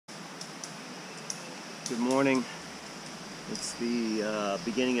Good morning. It's the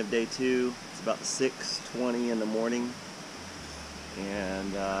beginning of day 2. It's about 6:20 in the morning,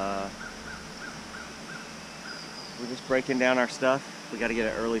 and we're just breaking down our stuff. We got to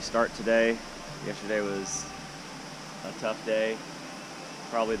get an early start today. Yesterday was a tough day,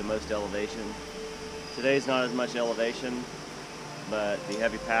 probably the most elevation. Today's not as much elevation, but the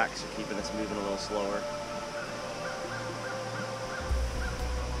heavy packs are keeping us moving a little slower.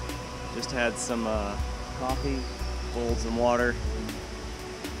 Just had some coffee, boiled some water.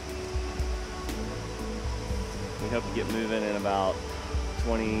 We hope to get moving in about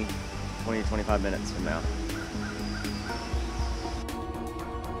 20-25 minutes from now.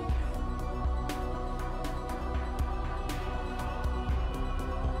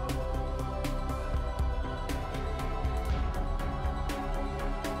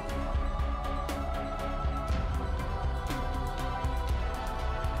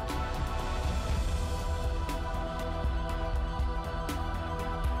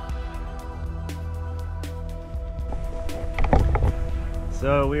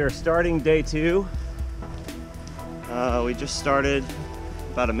 So we are starting day 2. We just started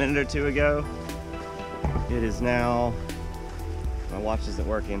about a minute or two ago. It is now, my watch isn't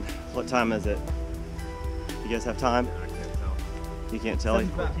working. What time is it? You guys have time? I can't tell. You can't tell?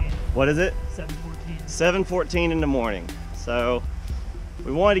 7:14. What is it? 7:14. 7:14 in the morning. So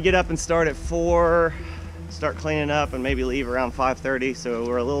we wanted to get up and start at 4, start cleaning up and maybe leave around 5:30. So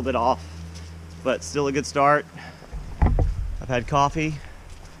we're a little bit off, but still a good start. I've had coffee,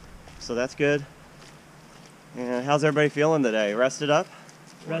 so that's good. And how's everybody feeling today? Rested up?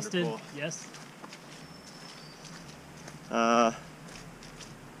 Rested, Wonderful. yes.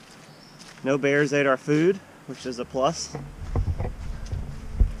 No bears ate our food, which is a plus.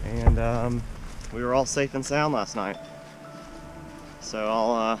 And we were all safe and sound last night. So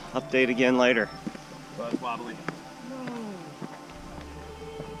I'll update again later. Buzz wobbly. No.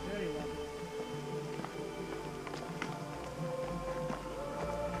 Very well.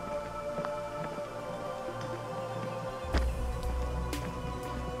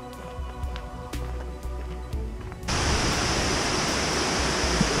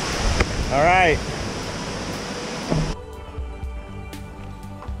 All right.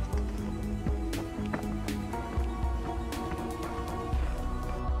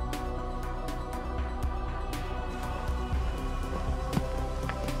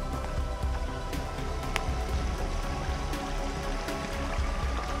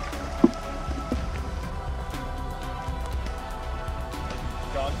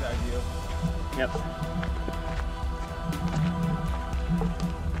 Dog's idea. Yep.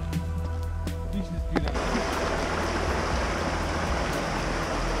 You should just do that.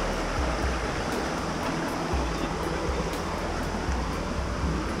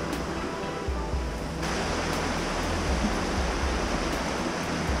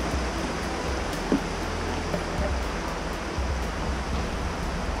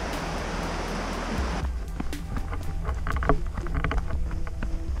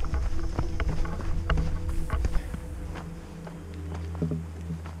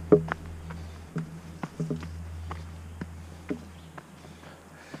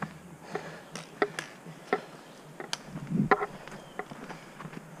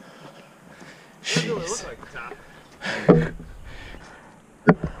 What does it look like, the top?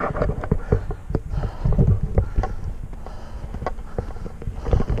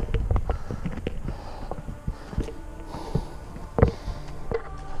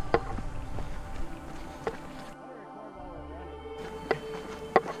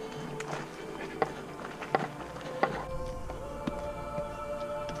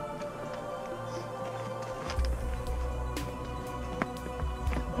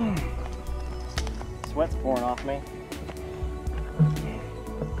 Sweat's pouring off me.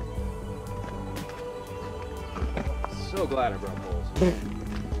 So glad I brought poles.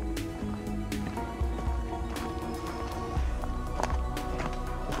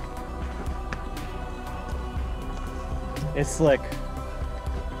 It's slick.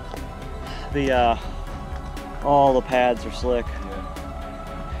 The all the pads are slick.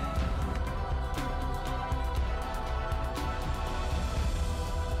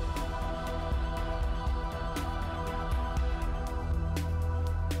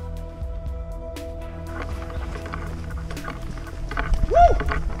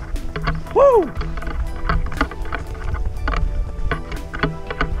 Woo!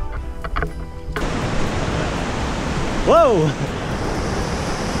 Whoa!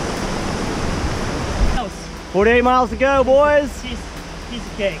 48 miles to go, boys. Piece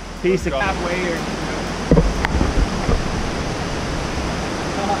of cake. Piece of halfway or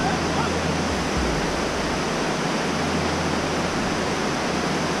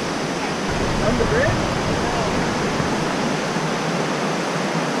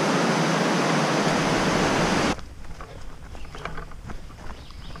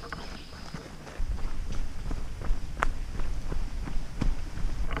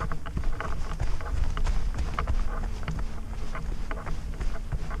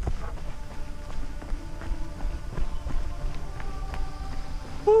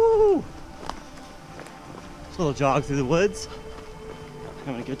Woo! Just a little jog through the woods.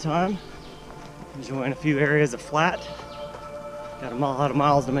 Having a good time. Enjoying a few areas of flat. Got a lot of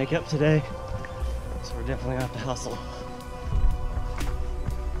miles to make up today, so we're definitely gonna have to hustle.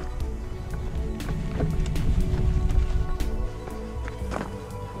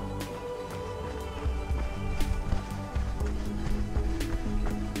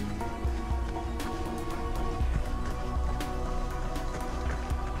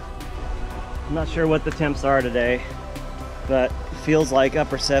 I'm not sure what the temps are today, but it feels like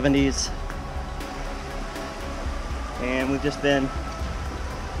upper 70s. And we've just been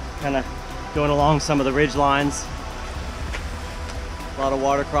kind of going along some of the ridge lines. A lot of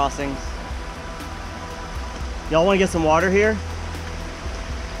water crossings. Y'all want to get some water here?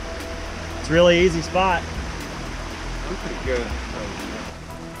 It's a really easy spot. I'm pretty good.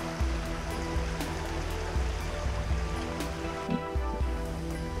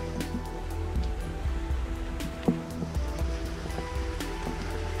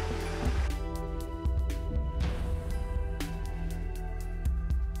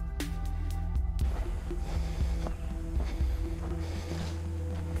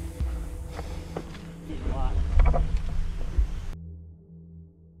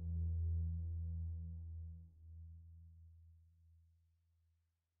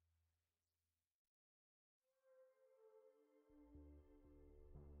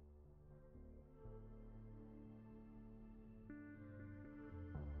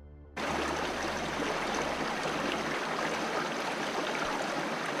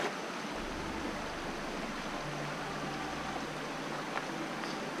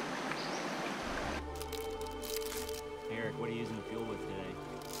 Eric, what are you using the fuel with today?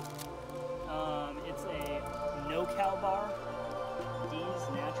 It's a no-cal bar. D's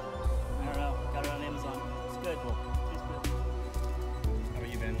natural. I don't know. Got it on Amazon. It's good. Cool. It's good. How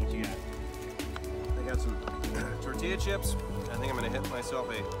about you, Ben? What you got? I got some tortilla chips. I think I'm gonna hit myself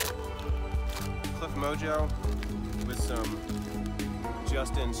a Cliff Mojo with some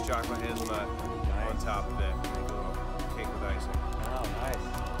Justin's chocolate hazelnut on top of it. Make a little cake with icing. Oh, nice.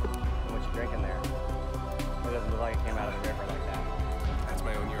 And what you drinking there? It doesn't look like it came out of the river like that. That's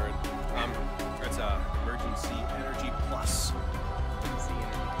my own urine. It's Emergency Energy Plus. Emergency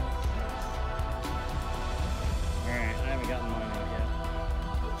Energy. Alright, I haven't gotten mine out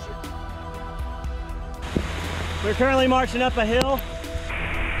yet. We're currently marching up a hill.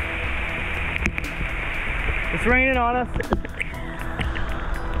 It's raining on us.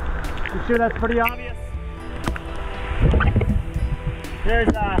 I'm sure that's pretty obvious. There's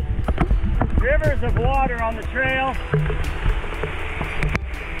rivers of water on the trail.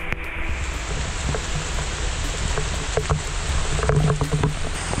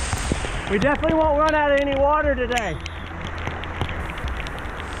 We definitely won't run out of any water today.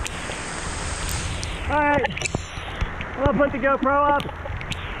 All right, I'm gonna put the GoPro up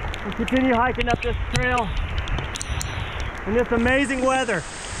and continue hiking up this trail in this amazing weather.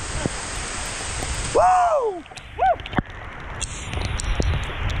 Woo! Woo!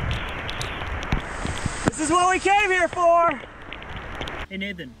 This is what we came here for. Hey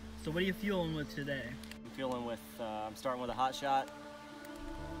Nathan, so what are you fueling with today? I'm fueling with, I'm starting with a hot shot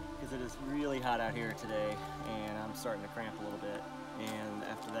because it is really hot out here today and I'm starting to cramp a little bit. And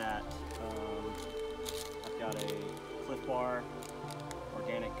after that, I've got a Cliff Bar,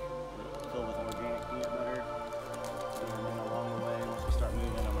 organic, filled with organic peanut butter. And then along the way, once we start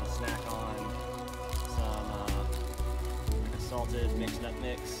moving, I'm gonna snack on some salted mixed nut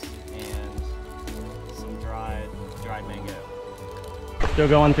mix and some dried mango. Still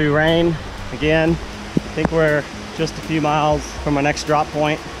going through rain again. I think we're just a few miles from our next drop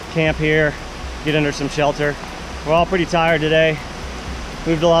point. Camp here, get under some shelter. We're all pretty tired today.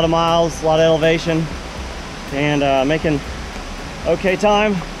 Moved a lot of miles, a lot of elevation, and making okay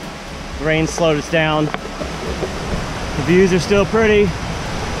time. The rain slowed us down. The views are still pretty.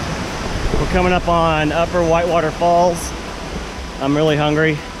 We're coming up on Upper Whitewater Falls. I'm really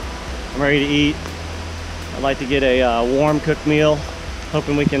hungry. I'm ready to eat. I'd like to get a warm cooked meal.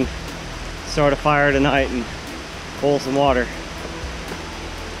 Hoping we can start a fire tonight and boil some water.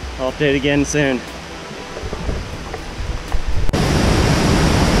 I'll update again soon.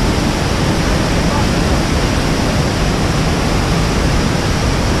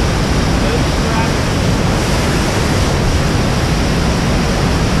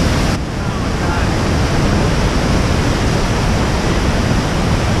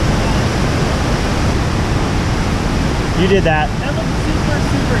 You did that. That looks super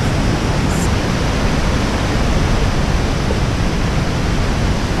steep.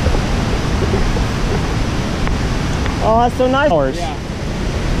 Oh, that's so nice. Yeah.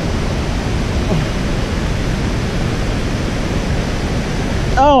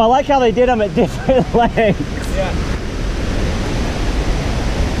 Oh, I like how they did them at different lengths. Yeah.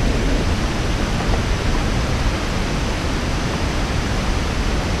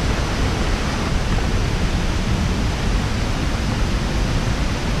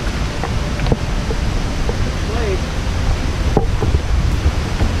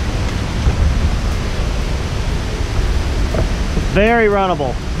 Very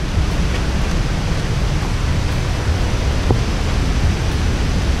runnable.